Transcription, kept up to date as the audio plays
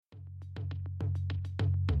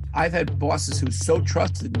I've had bosses who so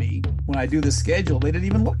trusted me when I do the schedule, they didn't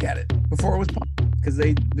even look at it before it was published because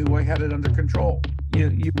they knew I had it under control.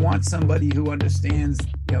 You want somebody who understands,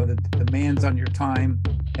 the demands on your time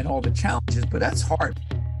and all the challenges, but that's hard.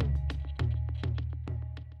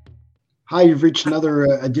 Hi, you've reached another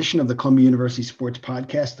edition of the Columbia University Sports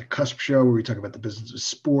Podcast, The Cusp Show, where we talk about the business of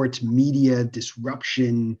sports, media,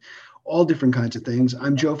 disruption, all different kinds of things.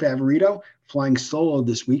 I'm Joe Favorito, flying solo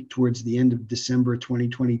this week towards the end of December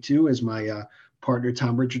 2022 as my partner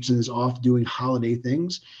Tom Richardson is off doing holiday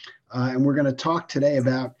things. And we're going to talk today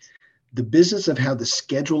about the business of how the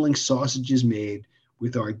scheduling sausage is made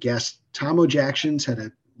with our guest. Tom Odjakjian's had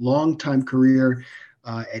a long time career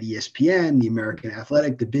at ESPN, the American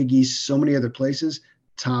Athletic, the Big East, so many other places.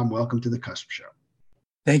 Tom, welcome to the Cusp Show.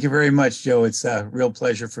 Thank you very much, Joe. It's a real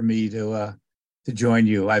pleasure for me to join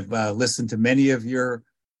you. I've listened to many of your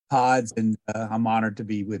pods, and I'm honored to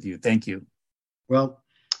be with you. Thank you. Well,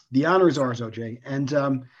 the honor is ours, OJ.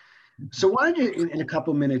 And so why don't you, in a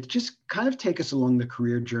couple of minutes, just kind of take us along the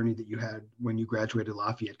career journey that you had when you graduated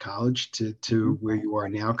Lafayette College to where you are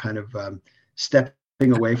now, kind of stepping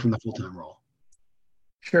away from the full-time role.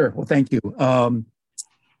 Sure. Well, thank you.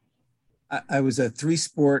 I was a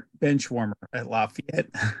three-sport bench warmer at Lafayette,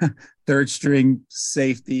 third string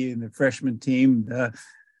safety in the freshman team. The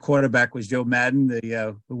quarterback was Joe Madden,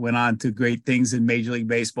 who went on to great things in Major League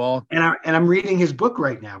Baseball. And I'm reading his book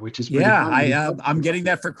right now, which is pretty fun. I'm getting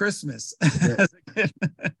that for Christmas. Yeah.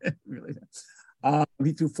 Really.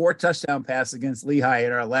 He threw 4 touchdown passes against Lehigh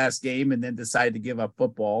in our last game and then decided to give up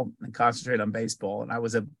football and concentrate on baseball. And I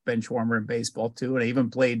was a bench warmer in baseball too. And I even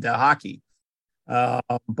played hockey.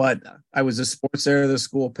 But I was a sports editor of the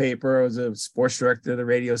school paper. I was a sports director of the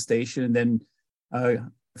radio station. And then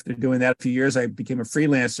after doing that a few years, I became a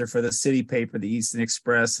freelancer for the city paper, the Eastern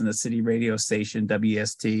Express, and the city radio station,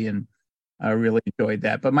 WST. And I really enjoyed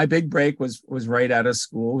that. But my big break was right out of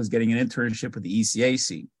school, was getting an internship with the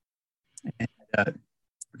ECAC. And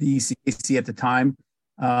the ECAC at the time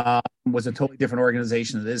was a totally different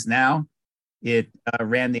organization than it is now. It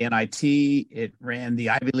ran the NIT, it ran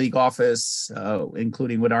the Ivy League office,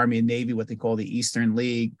 including with Army and Navy, what they call the Eastern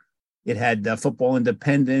League. It had football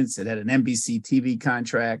independence. It had an NBC TV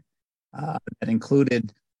contract that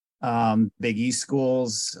included Big East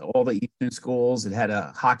schools, all the Eastern schools. It had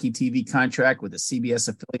a hockey TV contract with a CBS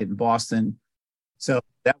affiliate in Boston. So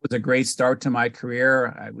that was a great start to my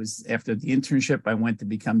career. After the internship, I went to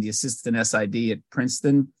become the assistant SID at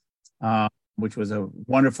Princeton, which was a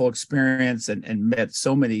wonderful experience and met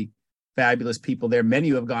so many fabulous people there. Many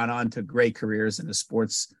who have gone on to great careers in the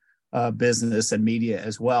sports business and media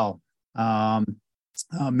as well.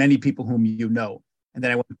 Many people whom you know. And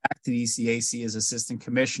then I went back to the ECAC as assistant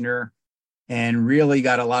commissioner and really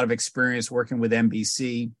got a lot of experience working with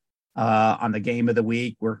NBC. On the game of the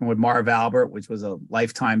week, working with Marv Albert, which was a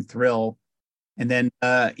lifetime thrill. And then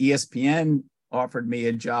ESPN offered me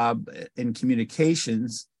a job in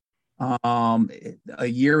communications. A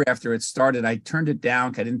year after it started, I turned it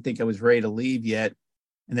down because I didn't think I was ready to leave yet.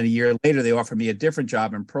 And then a year later, they offered me a different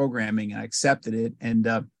job in programming, and I accepted it. And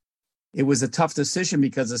it was a tough decision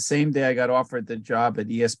because the same day I got offered the job at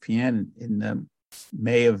ESPN in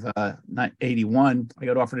May of 81, I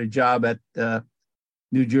got offered a job at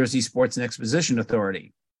New Jersey Sports and Exposition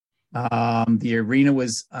Authority. The arena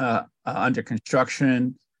was under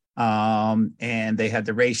construction, and they had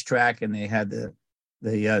the racetrack and they had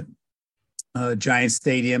the Giant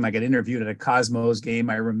Stadium. I got interviewed at a Cosmos game,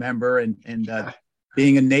 I remember, and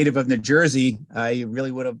being a native of New Jersey, I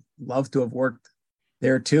really would have loved to have worked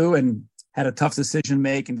there too, and had a tough decision to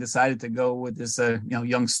make and decided to go with this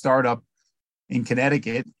young startup in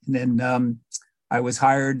Connecticut. And then I was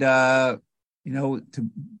hired to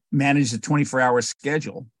manage the 24-hour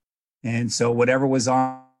schedule. And so whatever was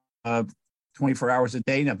on 24 hours a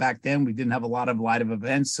day. Now, back then, we didn't have a lot of live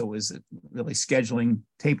events, so it was really scheduling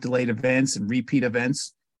tape-delayed events and repeat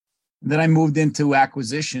events. And then I moved into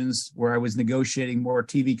acquisitions where I was negotiating more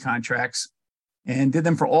TV contracts and did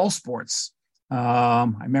them for all sports. I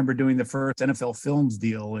remember doing the first NFL Films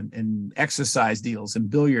deal and exercise deals and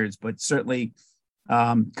billiards, but certainly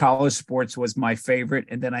college sports was my favorite.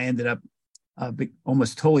 And then I ended up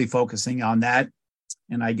almost totally focusing on that.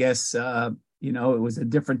 And I guess, it was a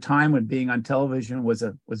different time when being on television was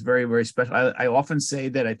very, very special. I often say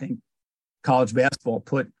that I think college basketball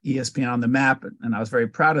put ESPN on the map, and I was very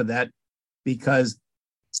proud of that because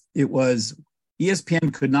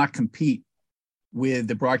ESPN could not compete with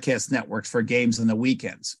the broadcast networks for games on the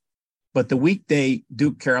weekends. But the weekday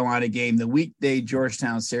Duke Carolina game, the weekday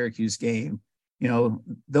Georgetown Syracuse game,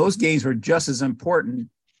 those games were just as important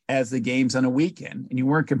as the games on a weekend, and you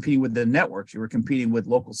weren't competing with the networks. You were competing with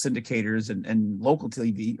local syndicators and local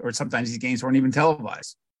TV, or sometimes these games weren't even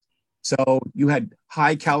televised. So you had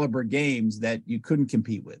high caliber games that you couldn't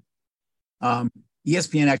compete with.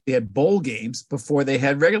 ESPN actually had bowl games before they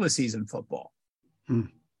had regular season football.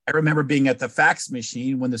 I remember being at the fax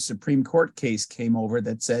machine when the Supreme Court case came over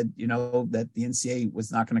that said, that the NCAA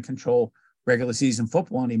was not going to control regular season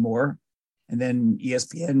football anymore. And then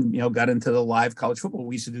ESPN, got into the live college football.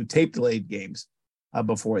 We used to do tape delayed games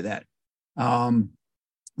before that.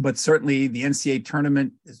 But certainly the NCAA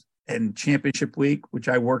tournament and championship week, which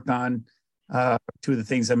I worked on, two of the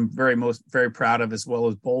things I'm very proud of, as well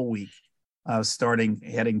as bowl week, starting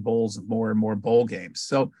heading bowls, more and more bowl games.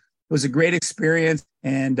 So it was a great experience.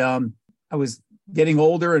 And I was getting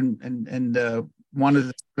older and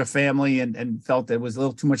wanted a family and felt that it was a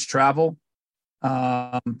little too much travel.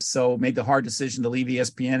 So made the hard decision to leave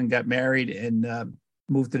ESPN and got married and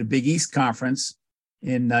moved to the Big East Conference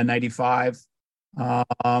in 95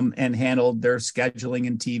 and handled their scheduling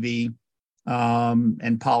and TV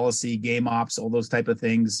and policy, game ops, all those type of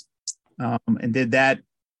things, and did that.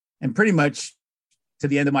 And pretty much to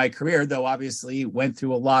the end of my career, though, obviously went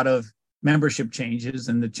through a lot of membership changes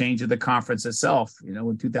and the change of the conference itself.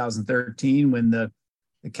 In 2013, when the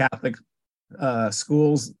Catholic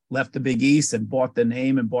schools left the Big East and bought the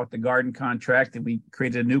name and bought the Garden contract, and we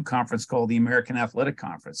created a new conference called the American Athletic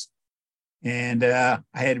Conference. And I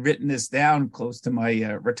had written this down close to my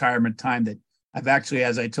retirement time that I've actually,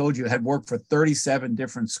 as I told you, had worked for 37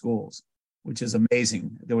 different schools, which is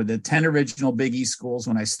amazing. There were the 10 original Big East schools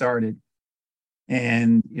when I started.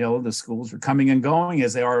 And, the schools were coming and going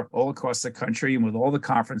as they are all across the country and with all the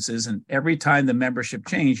conferences. And every time the membership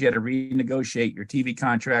changed, you had to renegotiate your TV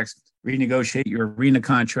contracts, renegotiate your arena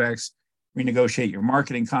contracts, renegotiate your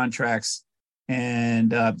marketing contracts.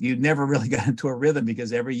 And you never really got into a rhythm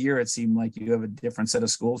because every year it seemed like you have a different set of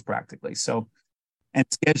schools practically. So, and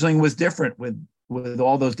scheduling was different with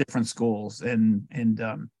all those different schools and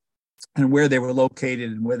where they were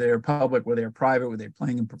located and whether they were public, whether they were private, whether they were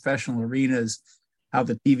playing in professional arenas, how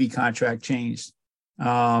the TV contract changed.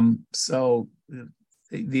 So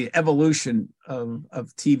the evolution of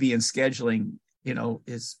TV and scheduling,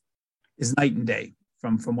 is night and day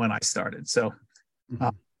from when I started. So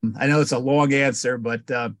I know it's a long answer, but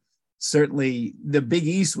certainly the Big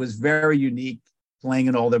East was very unique, playing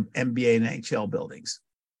in all the NBA and NHL buildings.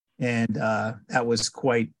 And that was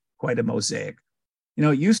quite a mosaic.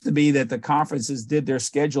 It used to be that the conferences did their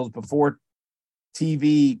schedules before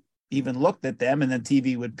TV even looked at them, and then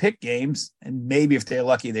TV would pick games, and maybe if they're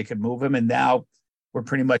lucky, they could move them. And now we're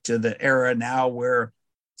pretty much in the era now where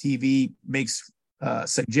TV makes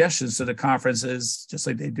suggestions to the conferences, just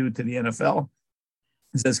like they do to the NFL.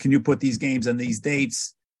 It says, can you put these games on these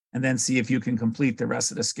dates, and then see if you can complete the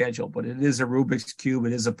rest of the schedule. But it is a Rubik's Cube.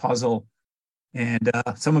 It is a puzzle. And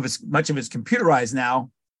much of it's computerized now,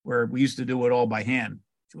 where we used to do it all by hand,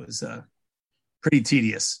 which was pretty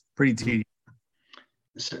tedious.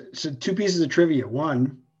 So two pieces of trivia.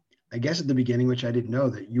 One, I guess at the beginning, which I didn't know,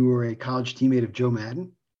 that you were a college teammate of Joe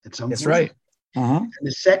Madden at some point. That's right. And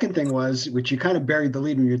the second thing was, which you kind of buried the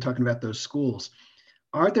lead when you were talking about those schools.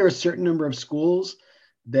 Aren't there a certain number of schools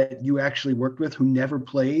that you actually worked with who never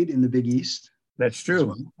played in the Big East? That's true.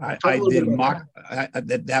 Well? I did mock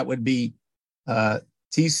that would be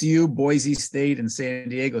TCU, Boise State, and San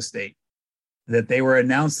Diego State, that they were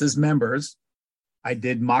announced as members. I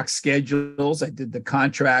did mock schedules. I did the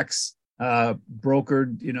contracts,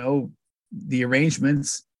 brokered, the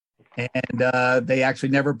arrangements, and they actually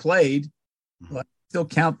never played, but I still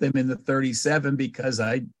count them in the 37 because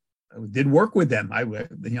I did work with them.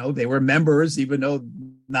 They were members, even though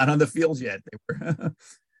not on the fields yet.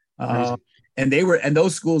 They were, and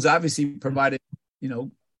those schools obviously provided,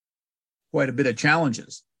 quite a bit of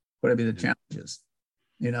challenges.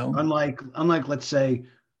 Unlike, let's say,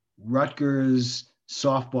 Rutgers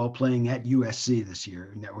softball playing at USC this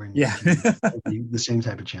year, and that we're in the same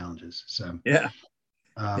type of challenges. So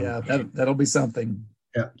that'll be something.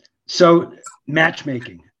 Yeah. So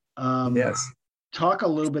matchmaking. Yes. Talk a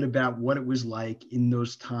little bit about what it was like in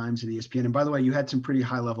those times at ESPN. And by the way, you had some pretty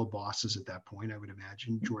high-level bosses at that point, I would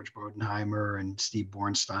imagine, George Bodenheimer and Steve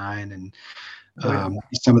Bornstein and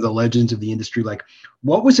some of the legends of the industry. Like,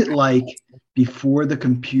 what was it like before the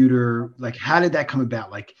computer? Like, how did that come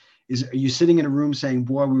about? Like, are you sitting in a room saying,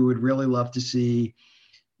 boy, we would really love to see,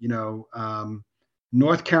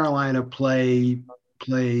 North Carolina play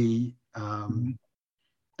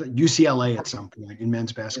UCLA at some point in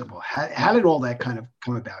men's basketball. How did all that kind of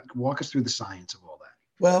come about? Walk us through the science of all that.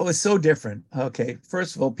 Well, it was so different. Okay.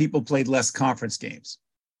 First of all, people played less conference games.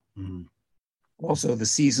 Also, the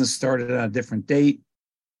season started on a different date,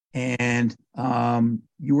 and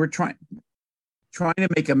you were trying to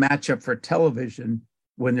make a matchup for television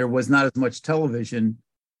when there was not as much television,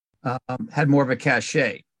 had more of a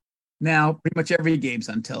cachet. Now, pretty much every game's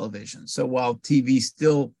on television. So while TV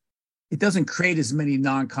still, it doesn't create as many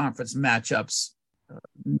non-conference matchups,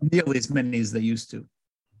 nearly as many as they used to.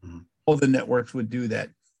 Mm-hmm. All the networks would do that.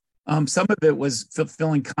 Some of it was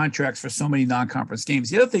fulfilling contracts for so many non-conference games.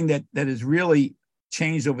 The other thing that has really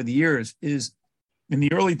changed over the years is in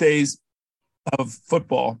the early days of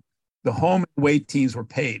football, the home and away teams were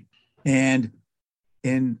paid. And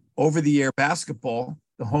in over-the-air basketball,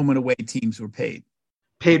 the home and away teams were paid.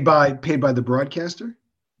 Paid by the broadcaster?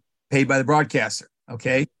 Paid by the broadcaster,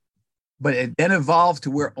 okay? But it then evolved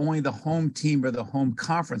to where only the home team or the home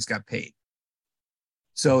conference got paid.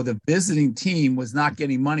 So the visiting team was not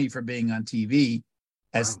getting money for being on TV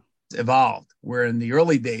as it evolved, where in the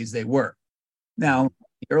early days they were. Now,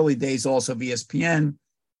 the early days also of ESPN,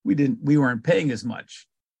 we weren't paying as much,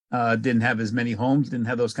 didn't have as many homes, didn't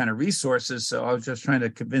have those kind of resources. So I was just trying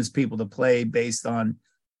to convince people to play based on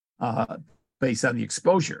the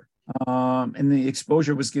exposure. And the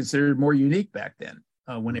exposure was considered more unique back then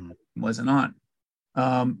when it wasn't on.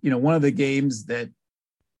 One of the games that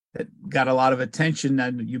got a lot of attention,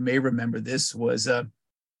 and you may remember this, was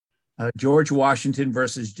George Washington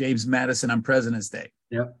versus James Madison on President's Day.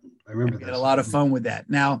 Yep, I remember that. We had a lot of fun with that.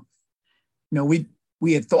 Now,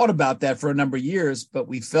 we had thought about that for a number of years, but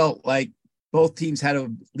we felt like both teams had to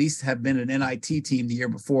at least have been an NIT team the year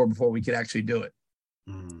before we could actually do it.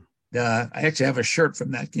 I actually have a shirt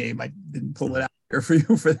from that game. I didn't pull it out here for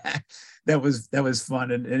you for that. That was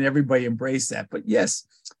fun, and everybody embraced that. But yes,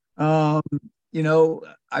 I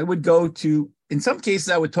would go to, in some cases,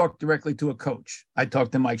 I would talk directly to a coach. I'd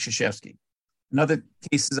talk to Mike Krzyzewski. In other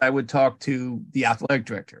cases, I would talk to the athletic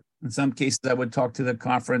director. In some cases, I would talk to the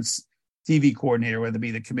conference TV coordinator, whether it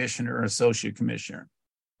be the commissioner or associate commissioner.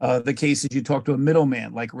 The cases you talk to a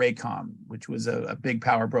middleman like Raycom, which was a big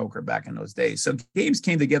power broker back in those days. So games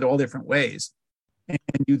came together all different ways. And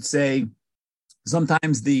you'd say,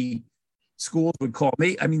 sometimes the schools would call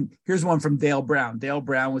me. I mean, here's one from Dale Brown. Dale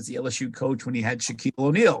Brown was the LSU coach when he had Shaquille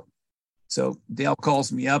O'Neal. So Dale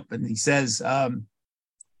calls me up and he says,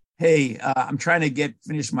 hey, I'm trying to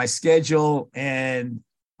finish my schedule and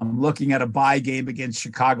I'm looking at a bye game against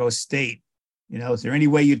Chicago State. Is there any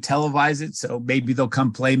way you televise it? So maybe they'll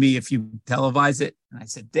come play me if you televise it. And I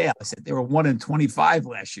said, Dale, they were 1-25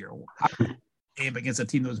 last year. How could you game against a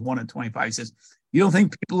team that was 1-25? He says, you don't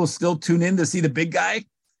think people will still tune in to see the big guy?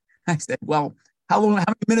 I said, well, how many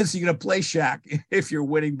minutes are you going to play Shaq if you're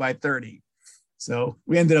winning by 30? So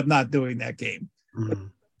we ended up not doing that game. Mm-hmm.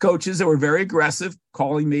 Coaches that were very aggressive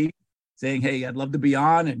calling me saying, hey, I'd love to be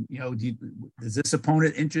on. And, does this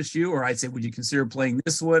opponent interest you? Or I'd say, would you consider playing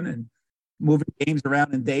this one? And moving games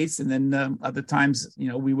around in dates. And then other times,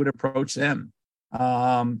 we would approach them.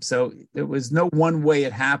 So there was no one way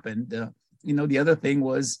it happened. The other thing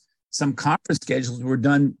was some conference schedules were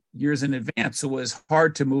done years in advance. So it was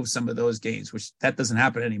hard to move some of those games, which that doesn't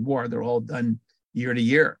happen anymore. They're all done year to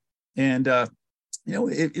year. And,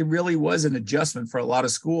 it really was an adjustment for a lot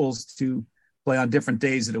of schools to play on different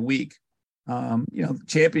days of the week.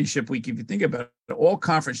 Championship week, if you think about it, all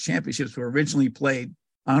conference championships were originally played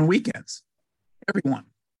on weekends. Everyone.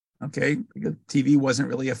 Okay. Because TV wasn't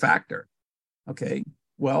really a factor. Okay.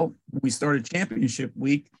 Well, when we started championship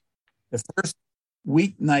week, the first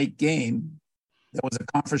weeknight game that was a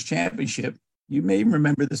conference championship, you may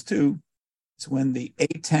remember this too, it's when the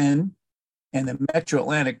A-10 and the Metro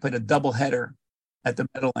Atlantic played a doubleheader at the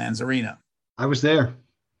Meadowlands Arena. I was there.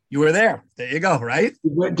 You were there. There you go, right?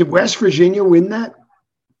 Did West Virginia win that?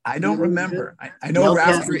 I don't remember. I know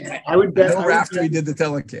Raftery did the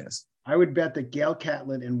telecast. I would bet that Gail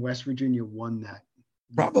Catlett and West Virginia won that.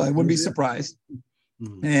 Probably. I wouldn't be surprised.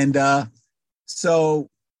 And so,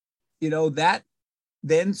 that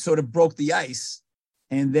then sort of broke the ice.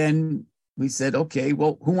 And then we said, okay,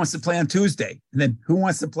 well, who wants to play on Tuesday? And then who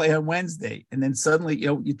wants to play on Wednesday? And then suddenly,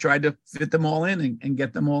 you tried to fit them all in and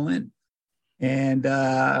get them all in. And,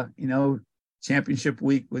 championship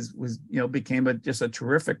week was became just a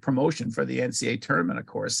terrific promotion for the NCAA tournament, of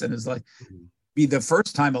course. And it's like be the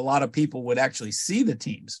first time a lot of people would actually see the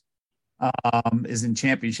teams is in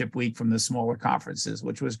championship week from the smaller conferences,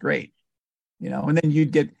 which was great. And then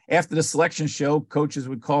you'd get, after the selection show, coaches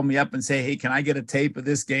would call me up and say, hey, can I get a tape of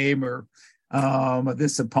this game or of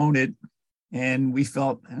this opponent? And we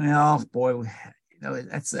felt, oh boy,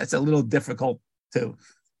 that's a little difficult to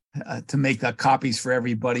make the copies for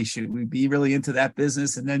everybody. Should we be really into that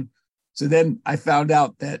business? And then I found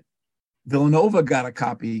out that Villanova got a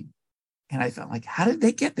copy And I felt like, how did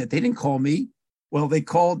they get that? They didn't call me. Well, they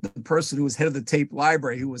called the person who was head of the tape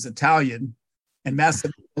library, who was Italian, and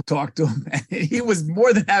Massimiliano talked to him, and he was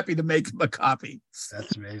more than happy to make him a copy.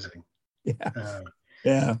 That's amazing. Yeah.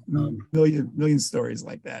 Yeah. Million stories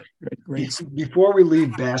like that. Great. Before we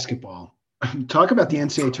leave basketball, talk about the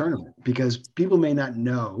NCAA tournament, because people may not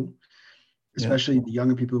know, especially the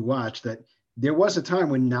younger people who watch, that there was a time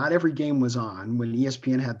when not every game was on, when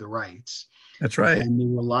ESPN had the rights. That's right. And there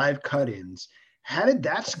were live cut-ins. How did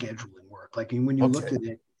that scheduling work? Like, when you looked at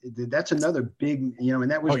it, that's another big,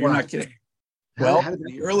 and that was you're not kidding. Well, in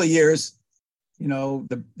the early years,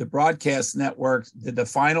 the broadcast network did the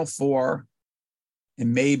Final Four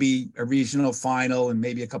and maybe a regional final and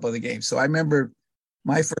maybe a couple of the games. So I remember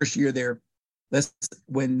my first year there,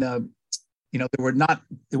 when there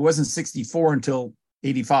wasn't 64 until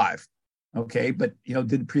 85. Okay. But,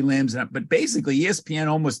 did prelims, but basically ESPN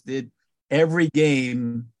almost did every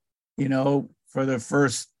game, for the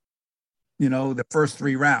first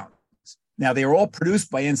 3 rounds. Now they were all produced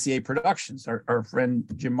by NCAA Productions, our friend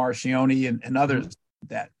Jim Marchioni and others did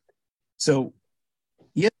that. So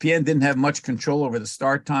ESPN didn't have much control over the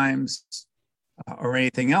start times or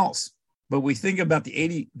anything else. But we think about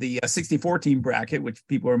the 64 team bracket, which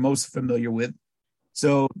people are most familiar with.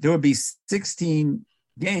 So there would be 16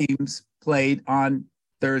 games played on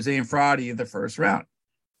Thursday and Friday of the first round.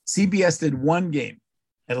 CBS did one game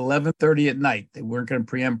at 11:30 at night. They weren't going to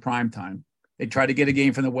preempt prime time. They tried to get a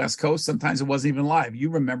game from the West Coast. Sometimes it wasn't even live.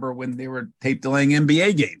 You remember when they were tape delaying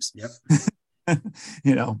NBA games. Yep.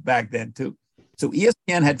 Back then too. So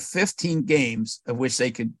ESPN had 15 games of which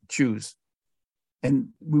they could choose. And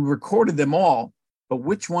we recorded them all, but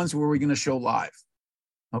which ones were we going to show live?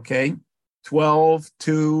 Okay. 12,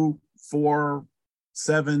 2, 4,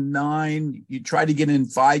 7, 9. You try to get in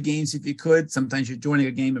 5 games if you could. Sometimes you're joining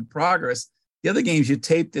a game in progress. The other games you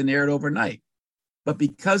taped and aired overnight. But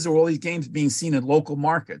because there were all these games being seen in local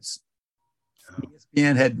markets,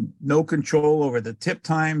 ESPN had no control over the tip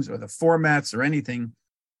times or the formats or anything.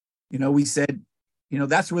 We said,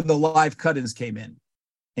 that's where the live cut-ins came in.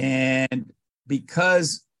 And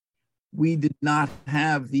because we did not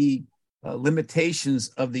have the limitations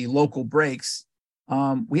of the local breaks,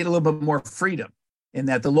 we had a little bit more freedom in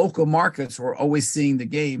that the local markets were always seeing the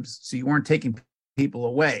games. So you weren't taking people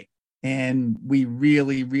away. And we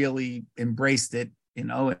really, really embraced it,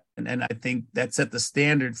 and I think that set the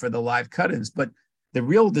standard for the live cut-ins. But the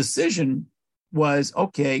real decision was,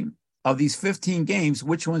 okay, of these 15 games,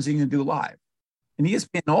 which ones are you going to do live? And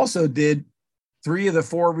ESPN also did 3 of the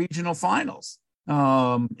 4 regional finals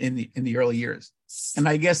in the early years. And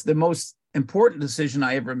I guess the most important decision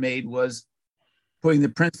I ever made was putting the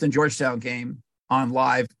Princeton-Georgetown game on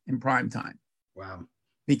live in prime time. Wow.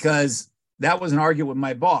 Because that was an argument with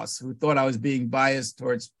my boss, who thought I was being biased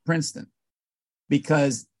towards Princeton,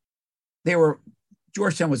 because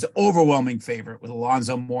Georgetown was an overwhelming favorite with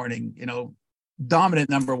Alonzo Mourning, dominant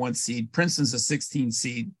number 1 seed. Princeton's a 16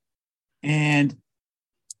 seed. And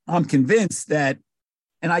I'm convinced that,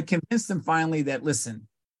 and I convinced them finally that, listen,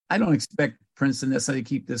 I don't expect Princeton necessarily to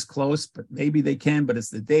keep this close, but maybe they can, but it's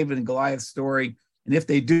the David and Goliath story. And if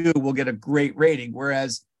they do, we'll get a great rating.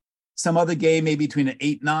 Whereas some other game, maybe between an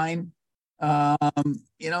 8-9,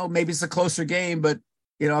 maybe it's a closer game, but,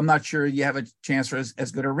 I'm not sure you have a chance for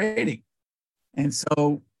as good a rating. And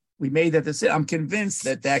so we made that decision. I'm convinced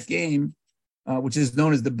that game, which is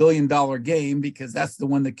known as the $1 billion game, because that's the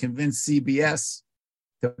one that convinced CBS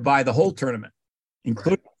to buy the whole tournament,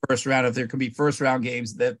 including the first round, if there can be first round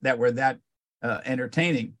games that were that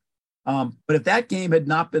entertaining. But if that game had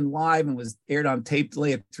not been live and was aired on tape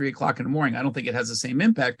delay at 3:00 in the morning, I don't think it has the same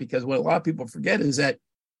impact, because what a lot of people forget is that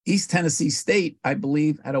East Tennessee State, I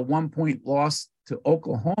believe, had a 1-point loss to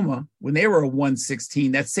Oklahoma when they were a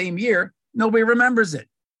 1-16 that same year. Nobody remembers it.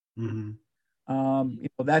 Mm-hmm.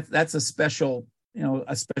 That's a special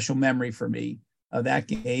memory for me of that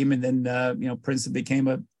game. And then, Princeton became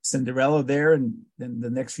a Cinderella there. And then the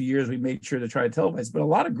next few years, we made sure to try to televise. But a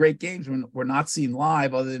lot of great games were not seen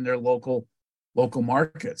live other than their local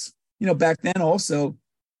markets. Back then also,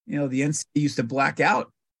 the NCAA used to black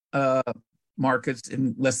out markets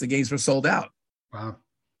unless the games were sold out. Wow.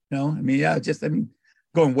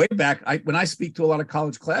 Going way back, when I speak to a lot of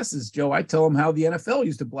college classes, Joe, I tell them how the NFL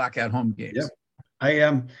used to black out home games.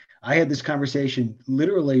 Yeah. I had this conversation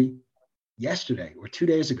literally yesterday or 2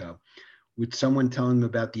 days ago with someone telling them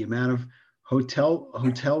about the amount of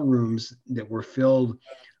hotel rooms that were filled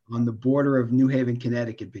on the border of New Haven,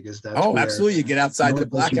 Connecticut, because that's where absolutely, you get outside the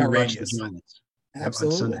blackout radius.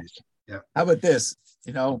 Absolutely. Yeah. How about this?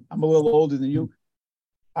 I'm a little older than you.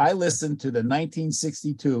 I listened to the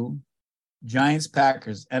 1962 Giants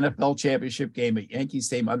Packers NFL championship game at Yankee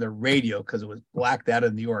Stadium on the radio because it was blacked out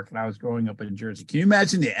in New York, and I was growing up in Jersey. Can you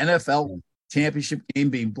imagine the NFL championship game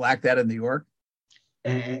being blacked out in New York?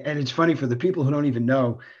 And it's funny for the people who don't even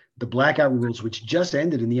know the blackout rules, which just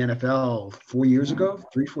ended in the NFL 4 years ago,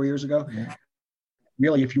 4 years ago. Yeah.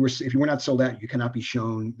 Really, if you were not sold out, you cannot be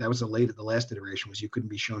shown. That was the last iteration was you couldn't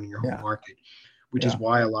be shown in your home market, which is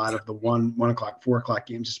why a lot of the 1 o'clock, 4 o'clock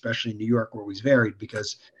games, especially in New York, were always varied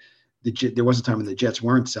because there was a time when the Jets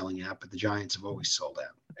weren't selling out, but the Giants have always sold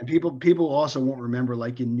out. And people also won't remember,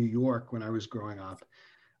 like in New York when I was growing up,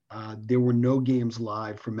 there were no games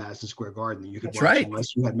live from Madison Square Garden that you could watch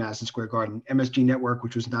unless you had Madison Square Garden, MSG Network,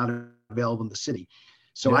 which was not available in the city.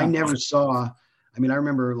 So I never saw. I mean, I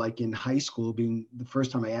remember like in high school being the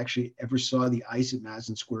first time I actually ever saw the ice at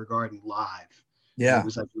Madison Square Garden live. Yeah, it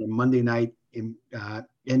was like a Monday night, and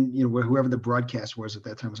whoever the broadcast was at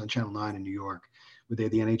that time was on Channel 9 in New York, where they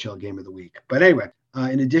had the NHL game of the week. But anyway,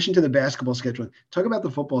 in addition to the basketball scheduling, talk about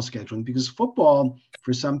the football scheduling, because football,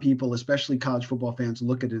 for some people, especially college football fans,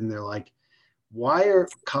 look at it and they're like, why are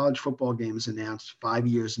college football games announced 5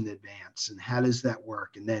 years in advance? And how does that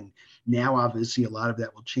work? And then now, obviously, a lot of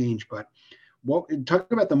that will change. But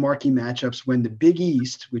talk about the marquee matchups when the Big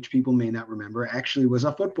East, which people may not remember, actually was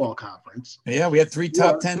a football conference. Yeah, we had 3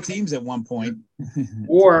 top 10 teams at one point.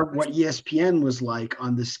 Or what ESPN was like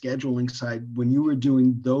on the scheduling side when you were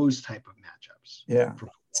doing those type of matchups. Yeah.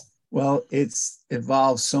 Well, it's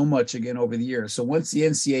evolved so much again over the years. So once the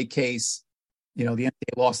NCAA case, the NCAA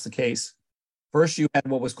lost the case, first you had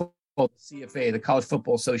what was called CFA, the College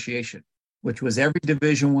Football Association, which was every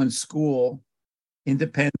Division I school,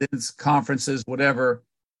 independents, conferences, whatever,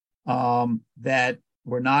 that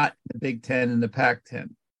were not the Big Ten and the Pac-10.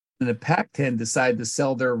 And the Pac-10 decided to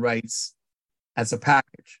sell their rights as a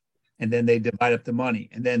package, and then they divide up the money.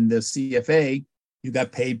 And then the CFA, you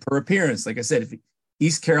got paid per appearance. Like I said, if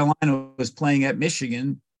East Carolina was playing at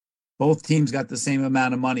Michigan, both teams got the same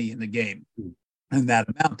amount of money in the game, and that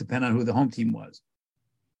amount depended on who the home team was.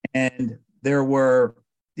 And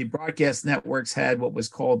the broadcast networks had what was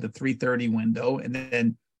called the 3:30 window, and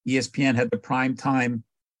then ESPN had the prime time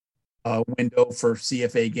window for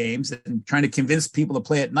CFA games. And trying to convince people to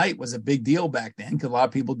play at night was a big deal back then because a lot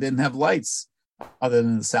of people didn't have lights other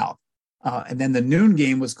than the South. And then the noon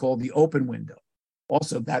game was called the open window.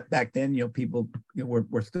 Also, that back then, people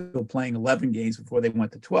were still playing 11 games before they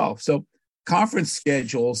went to 12. So conference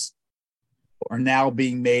schedules are now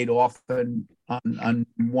being made often on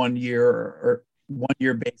 1 year or 1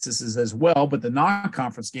 year basis as well, but the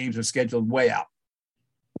non-conference games are scheduled way out.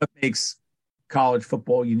 What makes college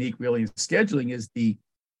football unique really in scheduling is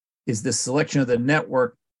the selection of the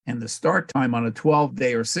network and the start time on a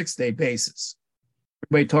 12-day or 6-day basis.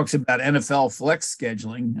 Everybody talks about NFL flex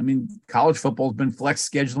scheduling. I mean, college football has been flex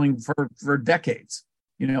scheduling for decades,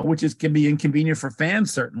 which can be inconvenient for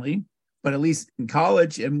fans, certainly, but at least in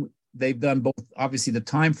college, and they've done both, obviously, the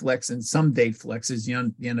time flex and some date flexes. The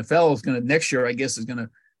NFL is going to, next year, I guess, is going to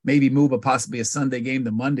maybe move possibly a Sunday game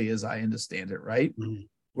to Monday, as I understand it, right? Mm-hmm.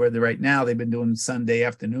 Where right now they've been doing Sunday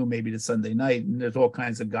afternoon, maybe to Sunday night, and there's all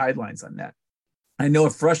kinds of guidelines on that. I know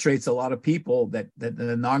it frustrates a lot of people that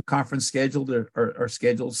the non-conference scheduled are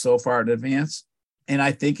scheduled so far in advance. And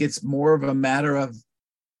I think it's more of a matter of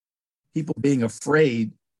people being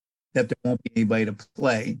afraid that there won't be anybody to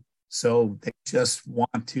play. So they just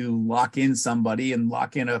want to lock in somebody and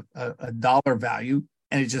lock in a dollar value,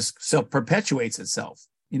 and it just self-perpetuates itself.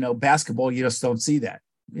 Basketball, you just don't see that.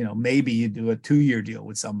 Maybe you do a 2-year deal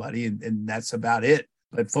with somebody and that's about it.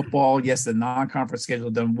 But football, yes, the non-conference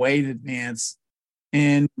schedule done way in advance.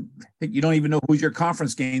 And you don't even know who your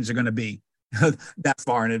conference games are going to be that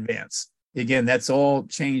far in advance. Again, that's all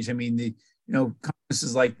changed. I mean,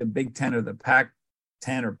 conferences like the Big Ten or the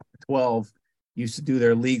Pac-10 or Pac-12 used to do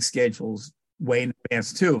their league schedules way in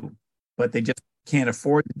advance too, but they just can't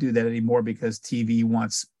afford to do that anymore because TV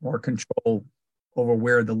wants more control over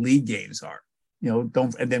where the league games are.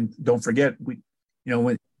 Don't forget,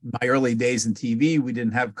 when my early days in TV, we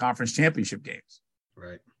didn't have conference championship games.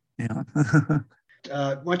 Right.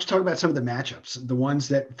 Why don't you talk about some of the matchups, the ones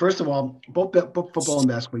that, first of all, both football and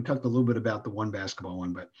basketball, we talked a little bit about the one basketball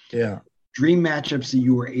one, but dream matchups that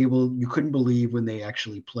you couldn't believe when they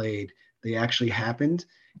actually played, they actually happened.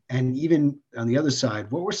 And even on the other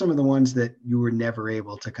side, what were some of the ones that you were never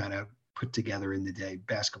able to kind of put together in the day,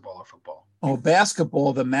 basketball or football? Oh,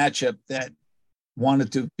 basketball, the matchup that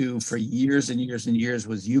wanted to do for years and years and years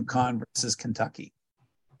was UConn versus Kentucky.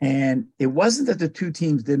 And it wasn't that the two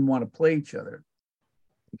teams didn't want to play each other.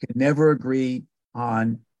 We could never agree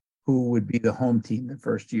on who would be the home team the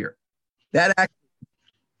first year. That actually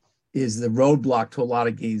is the roadblock to a lot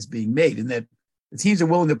of games being made, and that the teams are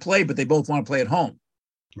willing to play, but they both want to play at home.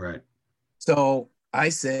 Right. So I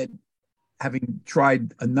said, having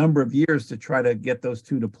tried a number of years to try to get those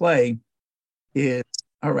two to play, is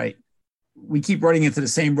all right. We keep running into the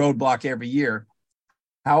same roadblock every year.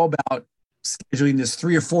 How about scheduling this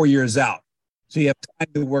 3 or 4 years out? So you have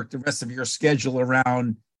time to work the rest of your schedule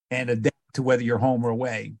around and adapt to whether you're home or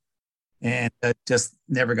away. And just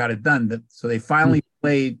never got it done. So they finally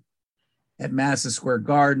played at Madison Square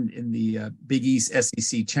Garden in the Big East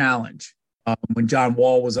SEC Challenge when John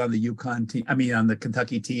Wall was on the UConn team. I mean, on the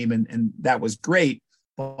Kentucky team, and that was great,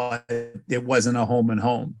 but it wasn't a home and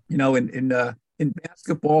home. You know, in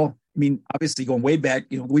basketball, I mean, obviously going way back,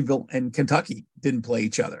 you know, Louisville and Kentucky didn't play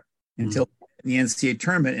each other until the NCAA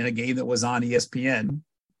tournament in a game that was on ESPN.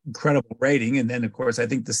 Incredible rating, and then of course I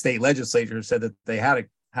think the state legislature said that they had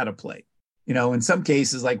to play. You know, in some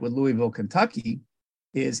cases, like with Louisville, Kentucky,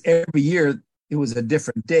 is every year it was a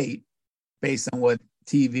different date based on what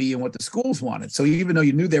TV and what the schools wanted. So even though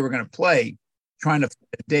you knew they were going to play, trying to find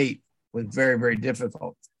a date was very, very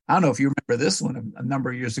difficult. I don't know if you remember this one a number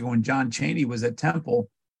of years ago when John Chaney was at Temple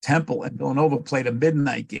and Villanova played a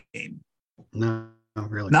midnight game. No,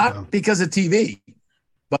 really. Not because of TV,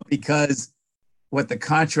 but because what the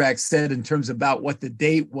contract said in terms about what the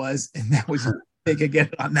date was, and that was they could get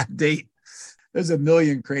it on that date. There's a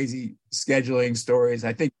million crazy scheduling stories.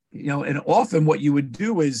 I think, you know, and often what you would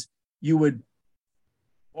do is you would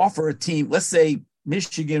offer a team, let's say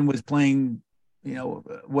Michigan was playing, you know,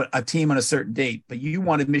 what a team on a certain date, but you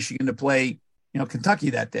wanted Michigan to play, you know, Kentucky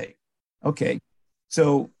that day. Okay.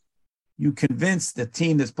 So you convince the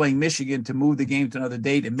team that's playing Michigan to move the game to another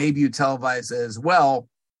date, and maybe you televise it as well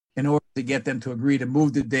in order to get them to agree to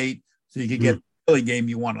move the date so you could get the Philly game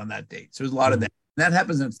you want on that date. So there's a lot of that. And that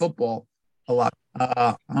happens in football a lot.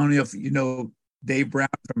 I don't know if you know Dave Brown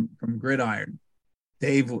from Gridiron.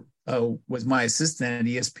 Dave was my assistant at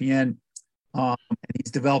ESPN, and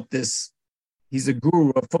he's developed this. He's a guru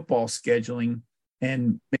of football scheduling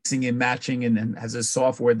and mixing and matching, and has a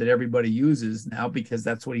software that everybody uses now because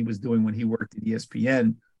that's what he was doing when he worked at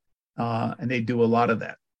ESPN, and they do a lot of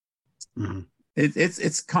that. Mm-hmm.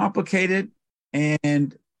 It's complicated,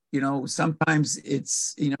 and you know, sometimes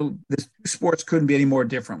it's, you know, the two sports couldn't be any more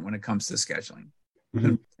different when it comes to scheduling. Mm-hmm.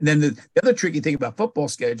 And then the other tricky thing about football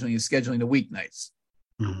scheduling is scheduling the weeknights,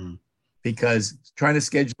 because trying to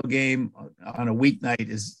schedule a game on a weeknight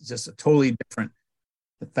is just a totally different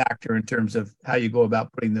factor in terms of how you go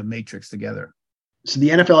about putting the matrix together. So the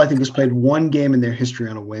NFL, I think, has played one game in their history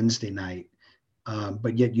on a Wednesday night,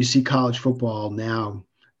 but yet you see college football now,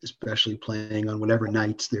 especially playing on whatever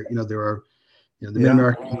nights there. You know, there are, you know, the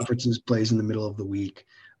Mid-American Conferences plays in the middle of the week.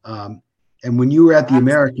 And when you were at the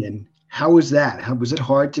American, how was that? How was it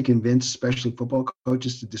hard to convince, especially football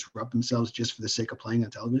coaches, to disrupt themselves just for the sake of playing on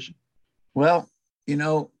television? Well, you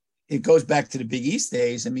know, it goes back to the Big East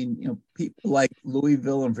days. I mean, you know, people like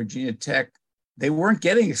Louisville and Virginia Tech, they weren't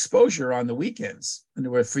getting exposure on the weekends, and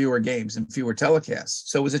there were fewer games and fewer telecasts.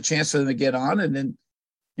 So it was a chance for them to get on, and then,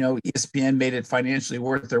 you know, ESPN made it financially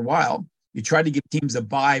worth their while. You tried to give teams a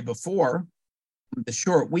bye before. The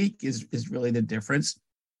short week is really the difference.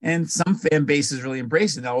 And some fan bases really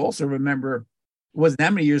embrace it. Now, also remember, it wasn't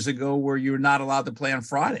that many years ago where you were not allowed to play on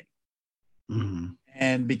Friday. Mm-hmm.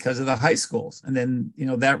 And because of the high schools. And then, you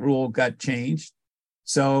know, that rule got changed.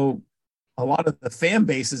 So a lot of the fan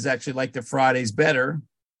bases actually like the Fridays better,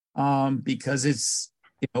 because it's,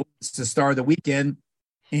 you know, it's the start of the weekend,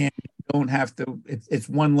 and you don't have to, it's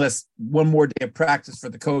one more day of practice for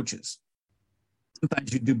the coaches.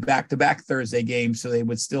 Sometimes you do back-to-back Thursday games, so they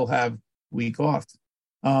would still have week off.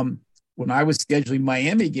 When I was scheduling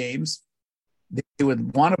Miami games, they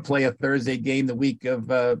would want to play a Thursday game the week of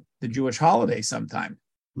the Jewish holiday sometime,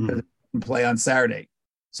 because they couldn't play on Saturday.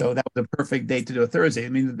 So that was the perfect date to do a Thursday. I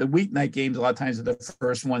mean, the weeknight games a lot of times are the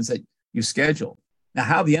first ones that you schedule. Now,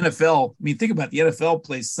 how the NFL, I mean, think about it, the NFL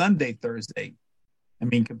plays Sunday, Thursday. I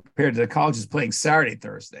mean, compared to the colleges playing Saturday,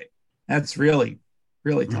 Thursday. That's really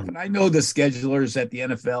tough. And I know the schedulers at the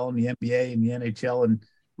NFL and the NBA and the NHL, and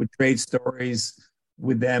would trade stories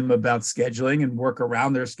with them about scheduling and work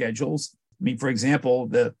around their schedules. I mean, for example,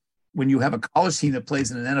 when you have a college team that plays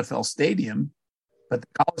in an NFL stadium, but the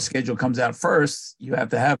college schedule comes out first, you have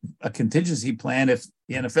to have a contingency plan if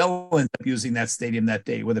the NFL ends up using that stadium that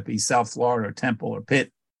day, whether it be South Florida or Temple or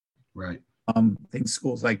Pitt. Right. Things,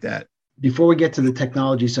 schools like that. Before we get to the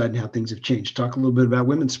technology side and how things have changed, talk a little bit about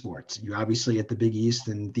women's sports. You obviously at the Big East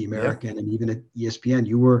and the American, and even at ESPN,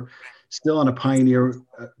 you were still on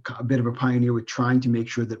a bit of a pioneer with trying to make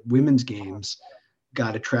sure that women's games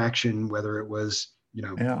got attraction, whether it was, you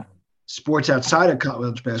know, sports outside of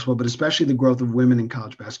college basketball, but especially the growth of women in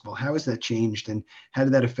college basketball. How has that changed, and how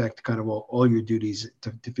did that affect kind of all your duties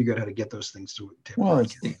to figure out how to get those things to Well, I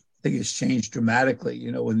think it's changed dramatically.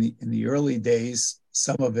 In the early days,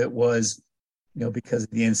 some of it was, because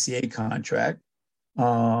of the NCAA contract.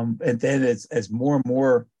 And then as more and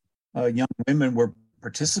more young women were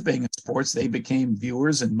participating in sports, they became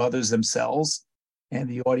viewers and mothers themselves, and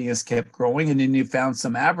the audience kept growing. And then you found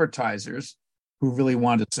some advertisers who really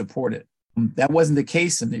wanted to support it. That wasn't the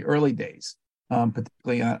case in the early days,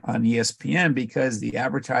 particularly on ESPN, because the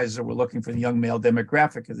advertisers were looking for the young male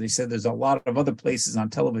demographic, because they said there's a lot of other places on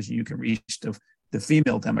television you can reach the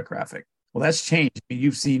female demographic. Well, that's changed. I mean,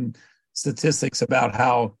 you've seen statistics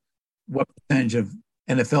about what percentage of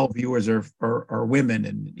NFL viewers are women.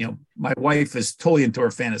 And, my wife is totally into her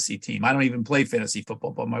fantasy team. I don't even play fantasy football,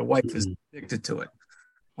 but my wife is addicted to it.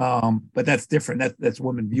 But that's different. That's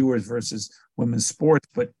women viewers versus women's sports.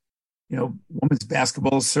 But, women's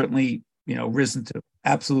basketball has certainly, risen to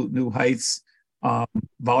absolute new heights,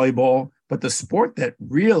 volleyball. But the sport that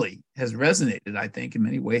really has resonated, I think, in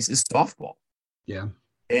many ways is softball. Yeah.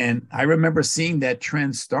 And I remember seeing that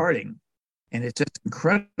trend starting. And it's just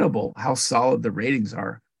incredible how solid the ratings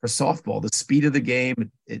are for softball. The speed of the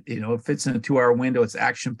game, it fits in a 2-hour window. It's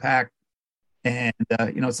action-packed. And,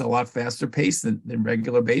 it's a lot faster paced than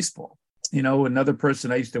regular baseball. Another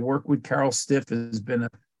person I used to work with, Carol Stiff, has been a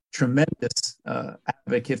tremendous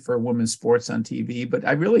advocate for women's sports on TV. But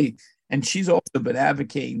and she's also been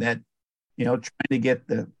advocating that, trying to get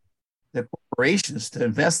the corporations to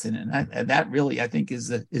invest in it. And that really, I think, is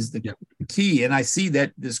the key. And I see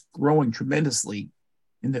that this growing tremendously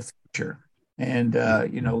in the future. And,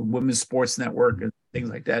 Women's Sports Network and things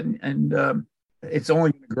like that. And it's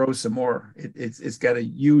only going to grow some more. It's got a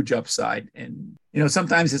huge upside. And,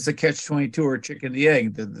 sometimes it's a catch-22 or a chicken and the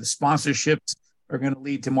egg. The sponsorships are going to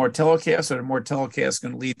lead to more telecasts, or more telecasts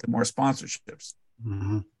going to lead to more sponsorships.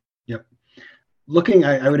 Mm-hmm. Yep. Looking,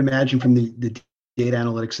 I would imagine, from the data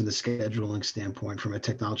analytics and the scheduling standpoint, from a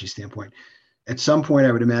technology standpoint, at some point,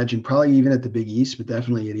 I would imagine, probably even at the Big East, but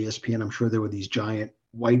definitely at ESPN, I'm sure there were these giant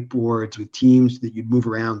whiteboards with teams that you'd move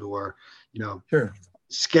around, or, sure,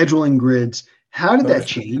 scheduling grids. How did that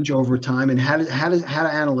change over time, and how do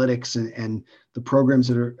analytics and the programs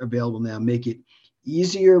that are available now make it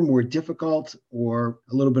easier, more difficult, or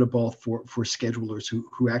a little bit of both for schedulers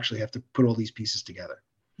who actually have to put all these pieces together?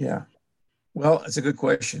 Yeah. Well, it's a good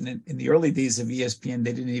question. In the early days of ESPN,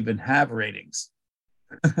 they didn't even have ratings.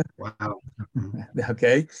 Wow.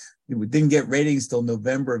 Okay. We didn't get ratings till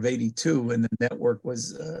November of '82, and the network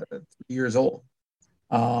was 3 years old.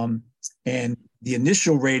 And the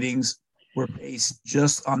initial ratings were based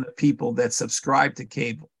just on the people that subscribed to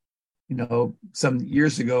cable. Some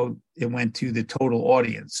years ago, it went to the total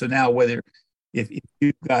audience. So now, if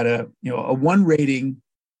you've got a 1 rating,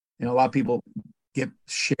 a lot of people get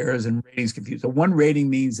shares and ratings confused. A 1 rating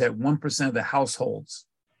means that 1% of the households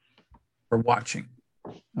are watching.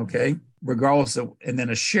 Okay, regardless of, and then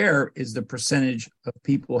a share is the percentage of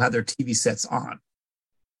people who have their TV sets on.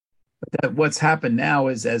 But what's happened now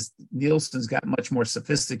is, as Nielsen's got much more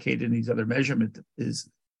sophisticated in these other measurements, is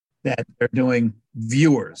that they're doing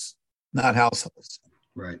viewers, not households.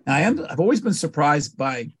 Right. And I've always been surprised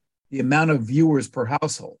by the amount of viewers per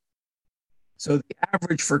household. So the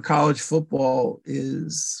average for college football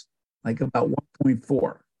is like about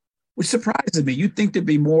 1.4, which surprises me. You'd think there'd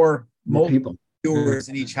be more people viewers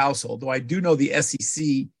in each household, though I do know the SEC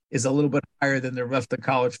is a little bit higher than the rest of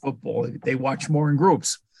college football. They watch more in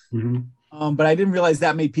groups. Mm-hmm. But I didn't realize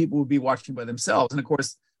that many people would be watching by themselves. And of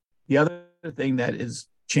course, the other thing that is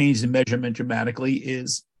changed in measurement dramatically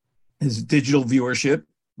is digital viewership,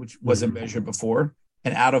 which wasn't measured before,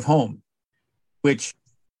 and out of home, which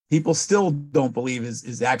people still don't believe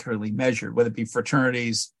is accurately measured, whether it be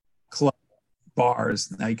fraternities, clubs,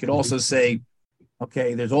 bars. Now, you could also say,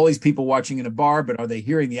 okay, there's all these people watching in a bar, but are they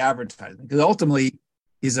hearing the advertisement? Because ultimately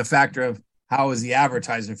is a factor of how does the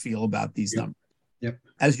advertiser feel about these numbers. Yep.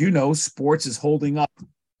 As you know, sports is holding up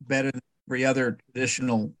better than every other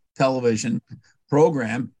traditional television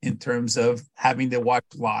program in terms of having to watch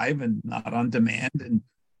live and not on demand. And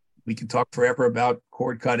we can talk forever about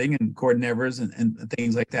cord cutting and cord nevers and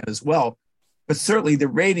things like that as well. But certainly the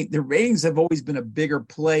ratings have always been a bigger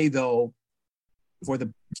play, though, for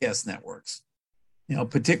the broadcast networks,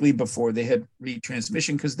 particularly before they had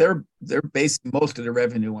retransmission, because they're basing most of their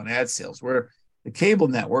revenue on ad sales, where the cable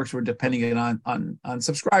networks were depending on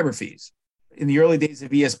subscriber fees. In the early days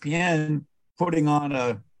of ESPN, putting on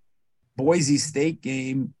a Boise State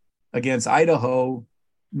game against Idaho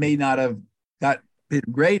may not have got big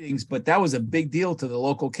ratings, but that was a big deal to the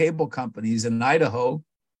local cable companies in Idaho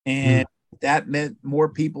And that meant more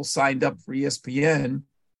people signed up for ESPN,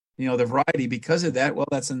 the variety because of that. Well,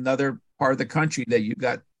 that's another part of the country that you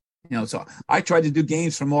got, so I tried to do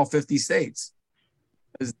games from all 50 states.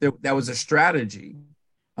 That was a strategy,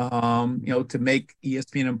 to make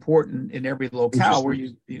ESPN important in every locale where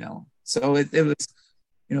so it was,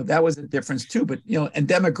 that was a difference too. But, and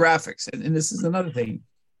demographics, and this is another thing.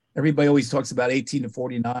 Everybody always talks about 18 to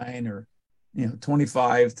 49 or,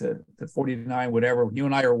 25 to 49, whatever. You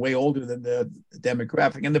and I are way older than the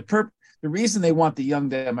demographic. And the reason they want the young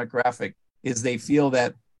demographic is they feel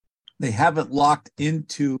that they haven't locked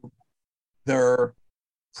into their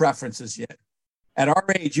preferences yet. At our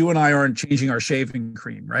age, you and I aren't changing our shaving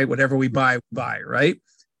cream, right? Whatever we buy, right?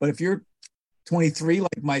 But if you're 23,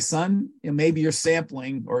 like my son, maybe you're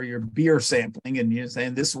sampling or you're beer sampling and you're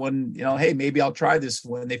saying this one, hey, maybe I'll try this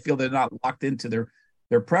one. They feel they're not locked into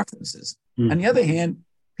their preferences. On the other hand,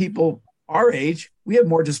 people our age, we have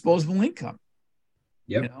more disposable income.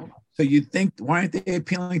 Yep. So you'd think, why aren't they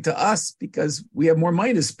appealing to us? Because we have more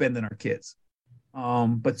money to spend than our kids.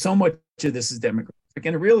 But so much of this is demographic,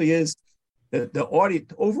 and it really is. The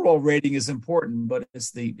audience overall rating is important, but it's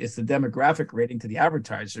the demographic rating to the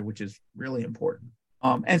advertiser, which is really important.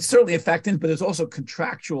 And certainly affecting, but there's also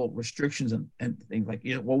contractual restrictions and things like,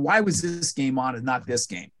 well, why was this game on and not this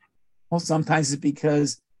game? Well, sometimes it's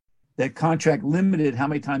because the contract limited how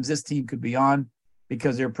many times this team could be on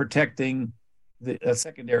because they're protecting a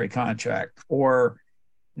secondary contract, or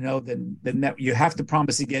the net, you have to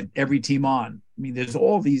promise to get every team on. I mean, there's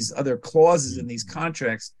all these other clauses in these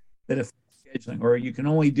contracts that affect scheduling, or you can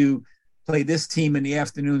only play this team in the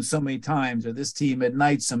afternoon so many times, or this team at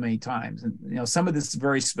night so many times. And some of this is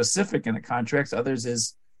very specific in the contracts. Others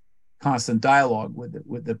is constant dialogue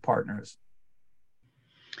with the partners.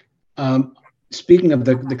 Speaking of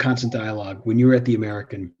the constant dialogue, when you were at the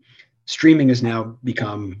American, streaming has now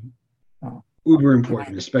become uber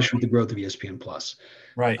important, especially with the growth of ESPN Plus,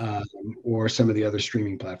 right? Or some of the other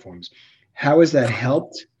streaming platforms. How has that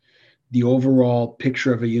helped the overall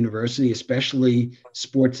picture of a university, especially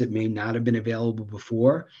sports that may not have been available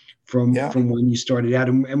before from when you started out?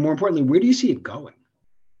 And more importantly, where do you see it going?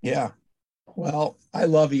 Yeah. Well, I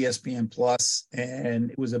love ESPN Plus, and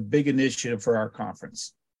it was a big initiative for our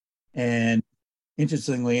conference. And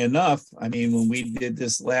interestingly enough, I mean, when we did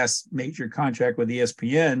this last major contract with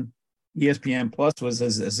ESPN Plus was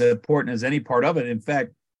as important as any part of it. In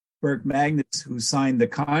fact, Burke Magnus, who signed the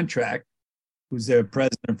contract, who's the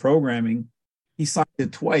president of programming, he signed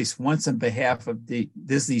it twice, once on behalf of the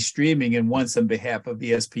Disney streaming and once on behalf of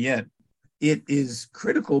ESPN. It is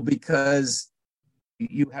critical because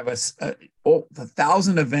you have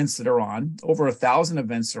 1,000 events that are on, over 1,000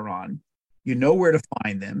 events are on. You know where to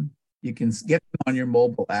find them. You can get them on your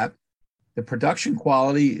mobile app. The production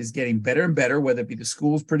quality is getting better and better, whether it be the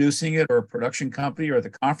schools producing it or a production company or the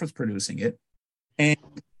conference producing it. And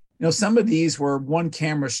some of these were one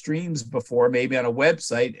camera streams before, maybe on a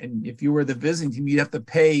website. And if you were the visiting team, you'd have to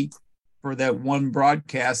pay for that one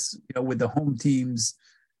broadcast, with the home team's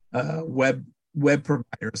web provider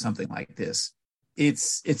or something like this.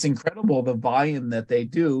 It's incredible the volume that they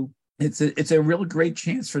do. It's a real great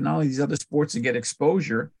chance for not only these other sports to get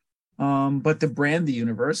exposure, but to brand the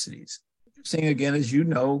universities. Interesting again, as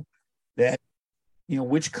that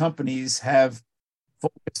which companies have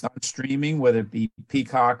focused on streaming, whether it be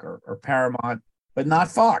Peacock or Paramount, but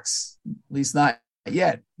not Fox, at least not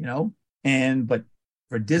yet, but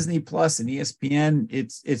for Disney Plus and ESPN,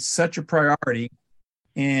 it's such a priority,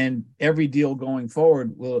 and every deal going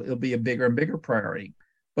forward it'll be a bigger and bigger priority.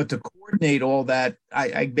 But to coordinate all that,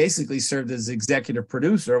 I basically served as executive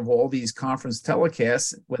producer of all these conference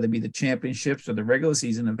telecasts, whether it be the championships or the regular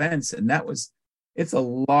season events. And it's a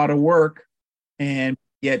lot of work. And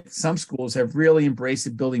yet some schools have really embraced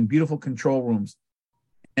it, building beautiful control rooms.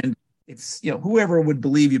 And it's, whoever would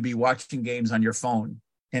believe you'd be watching games on your phone,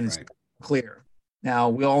 and it's clear. Now,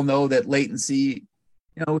 we all know that latency,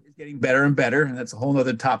 is getting better and better. And that's a whole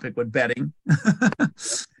other topic with betting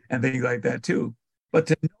and things like that too. But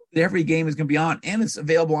to know that every game is going to be on and it's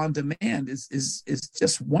available on demand is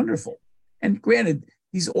just wonderful. And granted,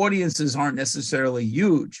 these audiences aren't necessarily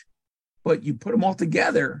huge, but you put them all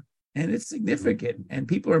together and it's significant. And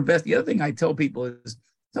people are invested. The other thing I tell people is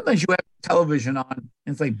sometimes you have television on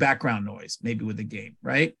and it's like background noise, maybe with the game,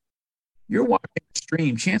 right? You're watching a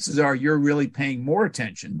stream. Chances are you're really paying more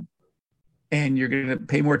attention, and you're going to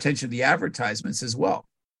pay more attention to the advertisements as well.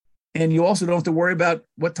 And you also don't have to worry about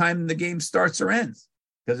what time the game starts or ends,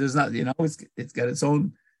 because there's not, it's got its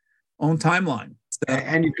own timeline. So,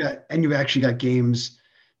 and you've actually got games,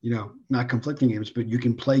 not conflicting games, but you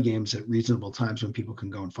can play games at reasonable times when people can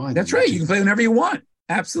go and find them. That's right. You can play whenever you want.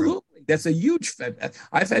 Absolutely. Right. That's a huge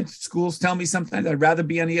I've had schools tell me sometimes I'd rather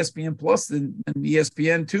be on ESPN Plus than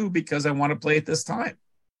ESPN2 because I want to play at this time.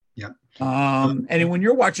 Yeah. And when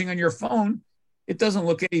you're watching on your phone, it doesn't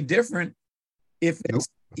look any different if it's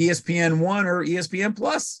ESPN1 or ESPN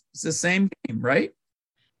Plus. It's the same game, right?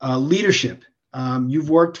 Leadership. You've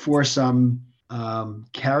worked for some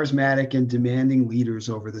charismatic and demanding leaders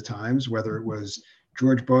over the times, whether it was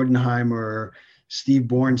George Bodenheimer, Steve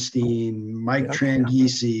Bornstein, Mike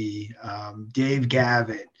Tranghese, Dave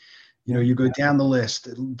Gavitt. You go down the list.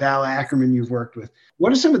 Val Ackerman you've worked with.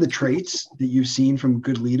 What are some of the traits that you've seen from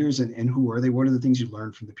good leaders, and who are they? What are the things you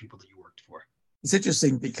learned from the people that you worked for? It's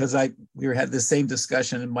interesting because we had the same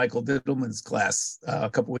discussion in Michael Diddleman's class a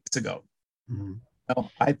couple weeks ago. Mm-hmm.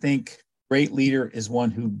 I think great leader is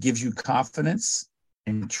one who gives you confidence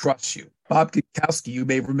and trusts you. Bob Kwiatkowski, you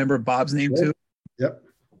may remember Bob's name too. Yep.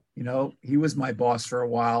 He was my boss for a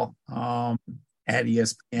while at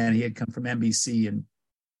ESPN. He had come from NBC, and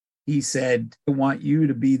he said, I want you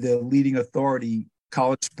to be the leading authority,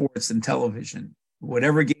 college sports and television,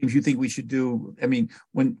 whatever games you think we should do. I mean,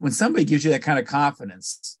 when somebody gives you that kind of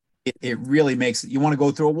confidence, it really makes it, you want to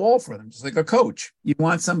go through a wall for them, just like a coach. You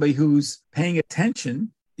want somebody who's paying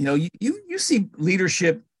attention. You see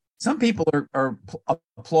leadership. Some people are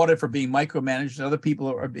applauded for being micromanaged, and other people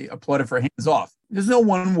are applauded for hands off. There's no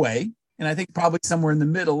one way. And I think probably somewhere in the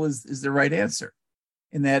middle is the right answer.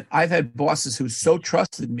 In that I've had bosses who so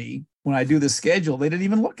trusted me when I do the schedule, they didn't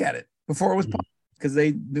even look at it before it was published because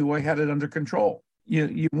they knew I had it under control.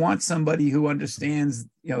 You want somebody who understands,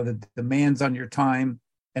 the demands on your time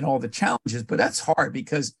and all the challenges, but that's hard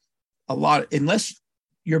because unless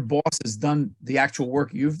your boss has done the actual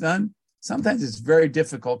work you've done, sometimes it's very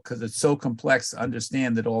difficult because it's so complex to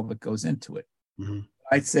understand that all that goes into it. Mm-hmm.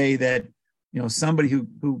 I'd say that, somebody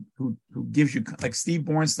who gives you, like Steve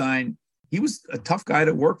Bornstein, he was a tough guy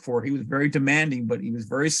to work for. He was very demanding, but he was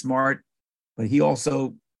very smart. But he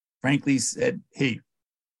also, frankly, said, hey,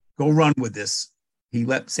 go run with this.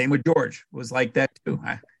 Same with George, was like that too.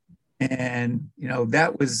 And,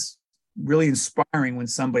 that was really inspiring when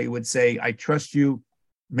somebody would say, I trust you,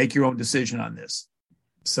 make your own decision on this.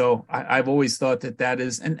 So I've always thought that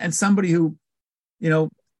is, and somebody who,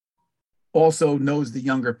 also knows the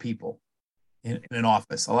younger people in an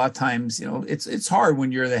office. A lot of times, it's hard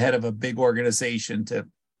when you're the head of a big organization to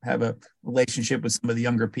have a relationship with some of the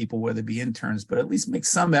younger people, whether it be interns, but at least make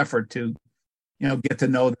some effort to, get to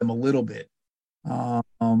know them a little bit. But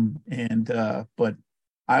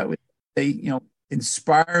I would say,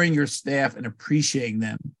 inspiring your staff and appreciating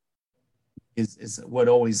them is what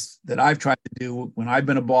always that I've tried to do when I've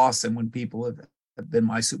been a boss and when people have been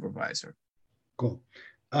my supervisor. Cool.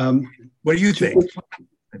 What do you think?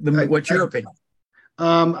 What's your opinion?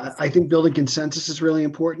 I think building consensus is really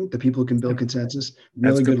important. The people who can build consensus,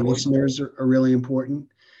 really good listeners are really important.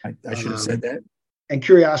 I should have said that. And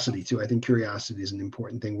curiosity too. I think curiosity is an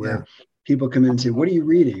important thing where people come in and say, what are you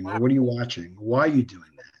reading? Or what are you watching? Why are you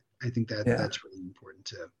doing that? I think that's really important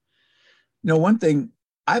too. One thing,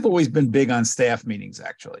 I've always been big on staff meetings,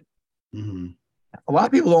 actually. Mm-hmm. A lot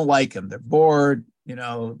of people don't like them. They're bored.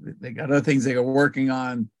 They got other things they're working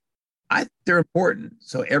on. I think they're important.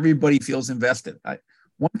 So everybody feels invested.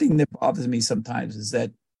 One thing that bothers me sometimes is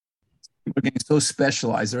that people are getting so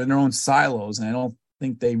specialized. They're in their own silos. And I don't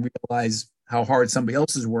think they realize how hard somebody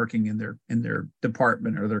else is working in their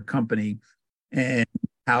department or their company, and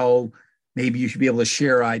how maybe you should be able to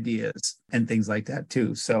share ideas and things like that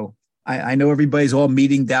too. So I know everybody's all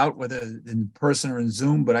meetinged out, whether in person or in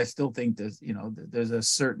Zoom, but I still think there's a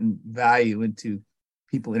certain value into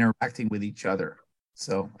people interacting with each other.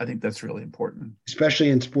 So I think that's really important. Especially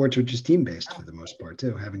in sports, which is team-based for the most part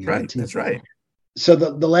too, having a team. That's right. So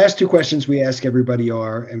the last two questions we ask everybody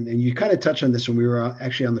are, and you kind of touched on this when we were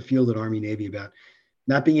actually on the field at Army Navy, about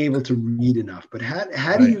not being able to read enough, but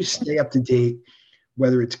how do you stay up to date,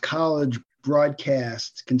 whether it's college,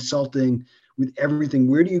 broadcast, consulting, with everything?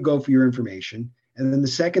 Where do you go for your information? And then the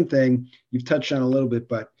second thing you've touched on a little bit,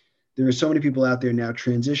 but there are so many people out there now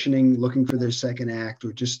transitioning, looking for their second act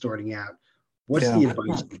or just starting out. What's the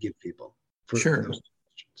advice you give people for those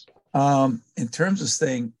questions? In terms of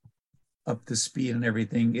staying up to speed and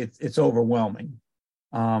everything, it's overwhelming.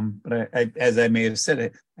 But I, as I may have said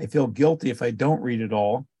it, I feel guilty if I don't read it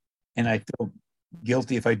all. And I feel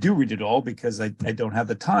guilty if I do read it all because I don't have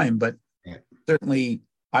the time. But certainly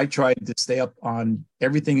I tried to stay up on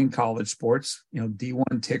everything in college sports.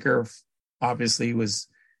 D1 ticker obviously is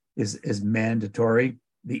mandatory.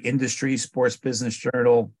 The industry, Sports Business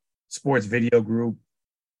Journal, Sports Video Group,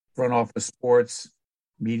 Front Office Sports,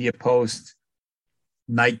 Media Post,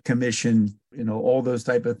 Night Commission, all those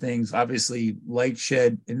type of things. Obviously, Light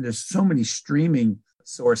Shed, and there's so many streaming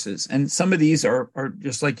sources. And some of these are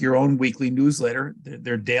just like your own weekly newsletter.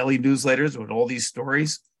 They're daily newsletters with all these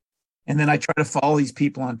stories. And then I try to follow these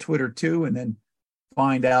people on Twitter too, and then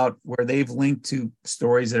find out where they've linked to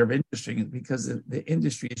stories that are interesting, because the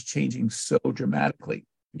industry is changing so dramatically.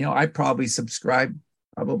 I probably subscribe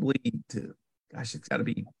to, gosh, it's got to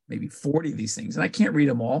be maybe 40 of these things. And I can't read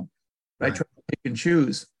them all, but right. I try to pick and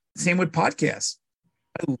choose. Same with podcasts.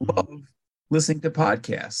 I love listening to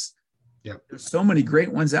podcasts. Yeah, there's so many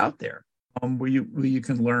great ones out there where you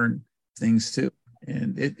can learn things too.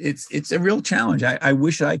 And it's a real challenge. I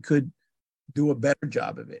wish I could do a better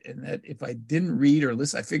job of it. And that if I didn't read or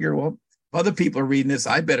listen, I figure, well, if other people are reading this,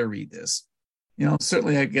 I better read this.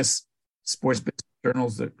 Certainly, I guess sports business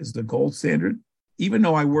journals is the gold standard. Even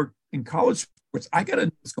though I work in college sports, I got to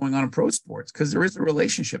know what's going on in pro sports, because there is a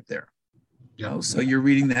relationship there. So you're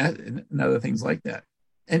reading that and other things like that,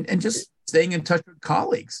 and just staying in touch with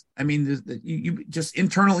colleagues. I mean, you just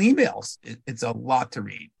internal emails. It's a lot to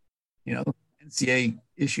read, NCAA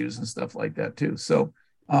issues and stuff like that too. So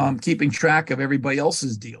keeping track of everybody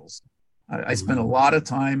else's deals. I spent a lot of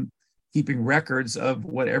time keeping records of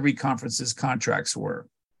what every conference's contracts were,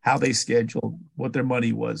 how they scheduled, what their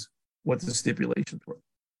money was, what the stipulations were.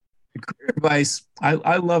 The career advice,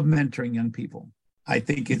 I love mentoring young people. I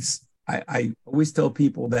think I always tell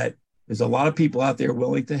people that there's a lot of people out there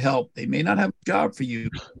willing to help. They may not have a job for you,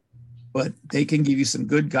 but they can give you some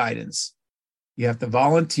good guidance. You have to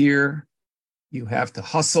volunteer. You have to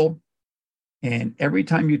hustle. And every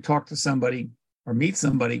time you talk to somebody or meet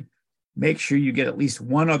somebody, make sure you get at least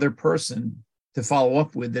one other person to follow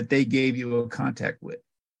up with that they gave you a contact with.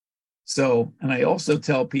 So, and I also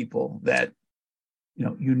tell people that,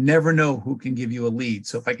 you never know who can give you a lead.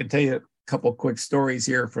 So if I can tell you a couple quick stories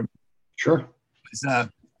here from Sure. It's a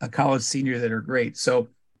college senior that are great. So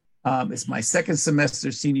it's my second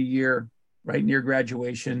semester senior year, right near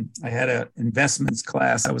graduation. I had an investments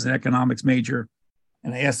class. I was an economics major.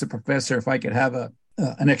 And I asked the professor if I could have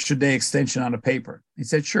an extra day extension on a paper. He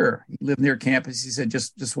said, sure. He lived near campus. He said,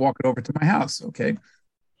 just walk it over to my house. Okay.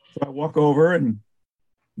 So I walk over and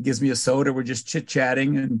he gives me a soda. We're just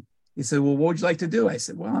chit-chatting. And he said, well, what would you like to do? I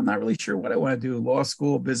said, well, I'm not really sure what I want to do. Law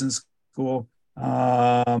school, business school.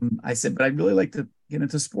 I said, but I'd really like to get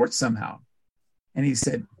into sports somehow. And he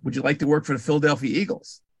said, would you like to work for the Philadelphia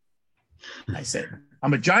Eagles? I said,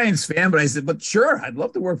 I'm a Giants fan, but I said, but sure, I'd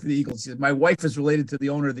love to work for the Eagles. He said, my wife is related to the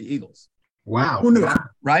owner of the Eagles. Wow. Who knew that,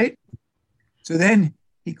 right? So then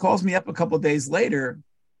he calls me up a couple of days later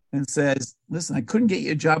and says, listen, I couldn't get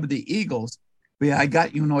you a job at the Eagles, but I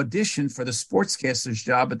got you an audition for the sportscaster's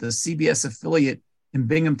job at the CBS affiliate in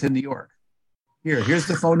Binghamton, New York. Here's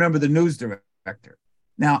the phone number of the news director.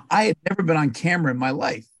 Now, I had never been on camera in my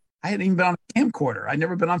life. I hadn't even been on a camcorder. I'd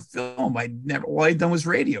never been on film. All I'd done was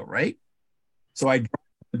radio, right? So I drove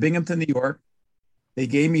to Binghamton, New York. They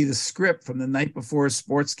gave me the script from the night before a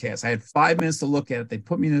sportscast. I had 5 minutes to look at it. They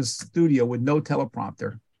put me in a studio with no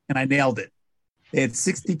teleprompter, and I nailed it. They had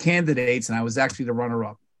 60 candidates, and I was actually the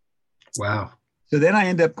runner-up. Wow. So then I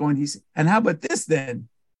ended up going, and how about this then?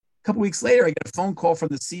 A couple weeks later, I get a phone call from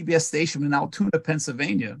the CBS station in Altoona,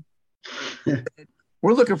 Pennsylvania.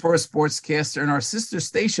 We're looking for a sportscaster, and our sister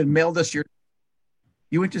station mailed us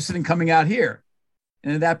you interested in coming out here?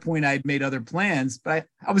 And at that point, I'd made other plans, but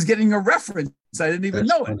I was getting a reference. I didn't even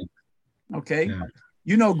know it. Okay. Yeah.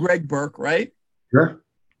 You know Greg Burke, right? Sure.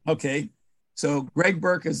 Okay. So Greg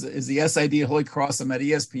Burke is the SID at Holy Cross. I'm at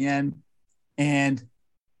ESPN. And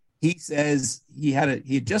he says he had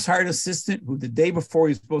just hired an assistant who the day before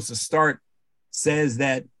he was supposed to start says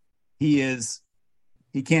that he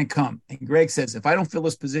can't come. And Greg says, if I don't fill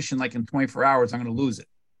this position like in 24 hours, I'm going to lose it.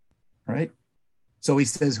 Right. So he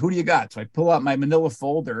says, who do you got? So I pull out my manila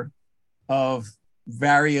folder of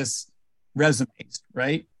various resumes,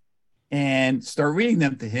 right? And start reading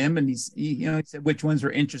them to him. And he said which ones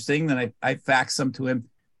were interesting. Then I faxed them to him.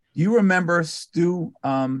 Do you remember Stu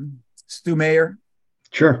Mayer?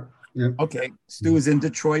 Sure. Yeah. Okay. Stu was in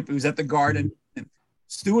Detroit. He was at the Garden. And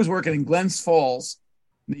Stu was working in Glens Falls,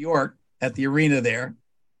 New York, at the arena there.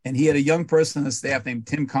 And he had a young person on the staff named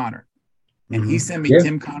Tim Connor. And he sent me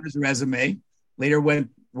Tim Connor's resume. Later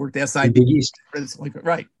worked SID.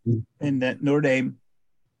 Right. And at Notre Dame.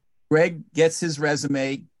 Greg gets his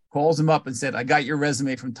resume, calls him up and said, I got your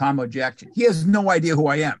resume from Tom Odjakjian. He has no idea who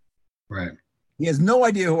I am. Right. He has no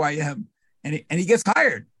idea who I am. And he gets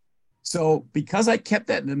hired. So because I kept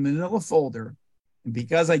that in the manila folder, and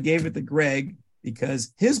because I gave it to Greg,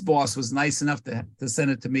 because his boss was nice enough to send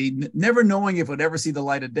it to me, never knowing if it would ever see the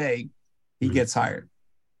light of day, he gets hired.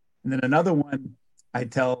 And then another one I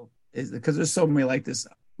tell is because there's so many like this.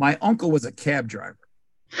 My uncle was a cab driver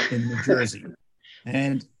in New Jersey,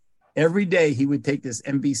 and every day he would take this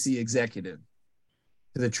NBC executive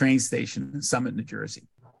to the train station in Summit, New Jersey.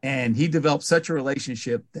 And he developed such a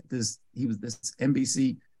relationship that he was this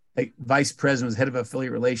NBC vice president, was head of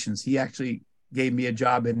affiliate relations. He actually gave me a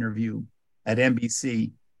job interview at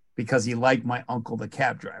NBC because he liked my uncle, the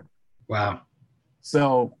cab driver. Wow.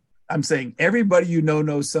 So I'm saying everybody you know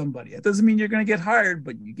knows somebody. It doesn't mean you're going to get hired,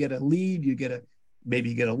 but you get a lead, maybe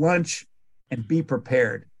you get a lunch, and be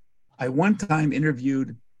prepared. I one time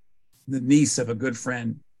interviewed the niece of a good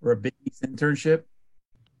friend for a Big East internship.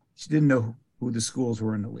 She didn't know who the schools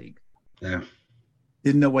were in the league. Yeah.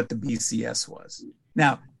 Didn't know what the BCS was.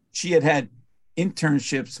 Now, she had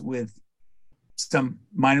internships with some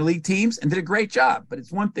minor league teams and did a great job, but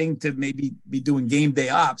it's one thing to maybe be doing game day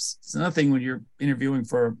ops. It's another thing when you're interviewing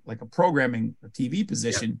for like a programming or TV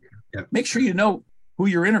position. Yep. Make sure you know who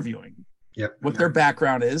you're interviewing, what their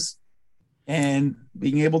background is, and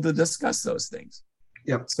being able to discuss those things.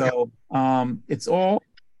 So it's all,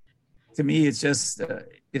 to me, it's just,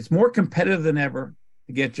 it's more competitive than ever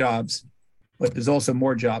to get jobs, but there's also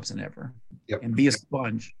more jobs than ever. And be a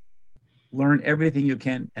sponge. Learn everything you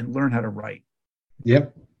can and learn how to write.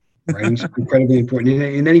 Writing's incredibly important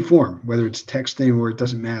in any form, whether it's texting or it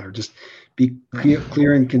doesn't matter. Just be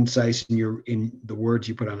clear and concise in the words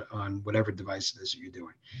you put on whatever device it is that you're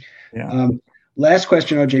doing. Last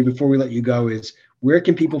question, OJ, before we let you go is, where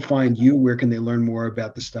can people find you? Where can they learn more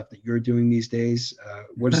about the stuff that you're doing these days?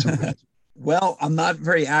 What are some Well, I'm not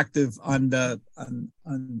very active on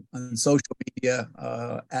social media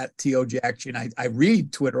at Odjakjian. I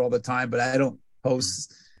read Twitter all the time, but I don't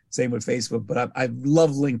post. Same with Facebook. But I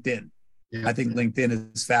love LinkedIn. I think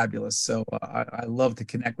LinkedIn is fabulous. So I love to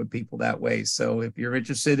connect with people that way. So if you're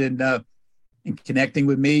interested in connecting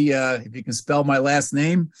with me, if you can spell my last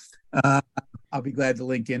name, I'll be glad to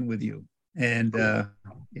link in with you. And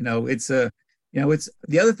it's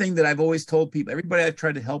the other thing that I've always told people, everybody I've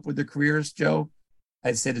tried to help with their careers, Joe,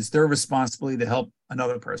 I said it's their responsibility to help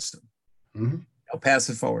another person. I'll pass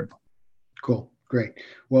it forward. Cool. Great.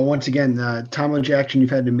 Well, once again, Tom Odjakjian, you've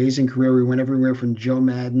had an amazing career. We went everywhere from Joe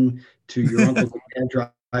Madden to your uncle, the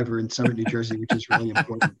cab driver in Summit, New Jersey, which is really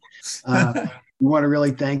important. We want to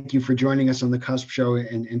really thank you for joining us on the Cusp Show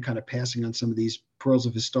and kind of passing on some of these pearls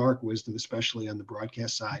of historic wisdom, especially on the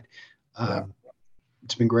broadcast side.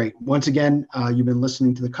 It's been great. Once again, you've been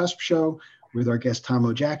listening to the Cusp Show with our guest, Tom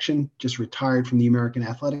Odjakjian, just retired from the American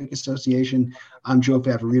Athletic Association. I'm Joe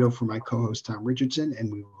Favorito for my co-host, Tom Richardson,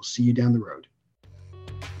 and we will see you down the road.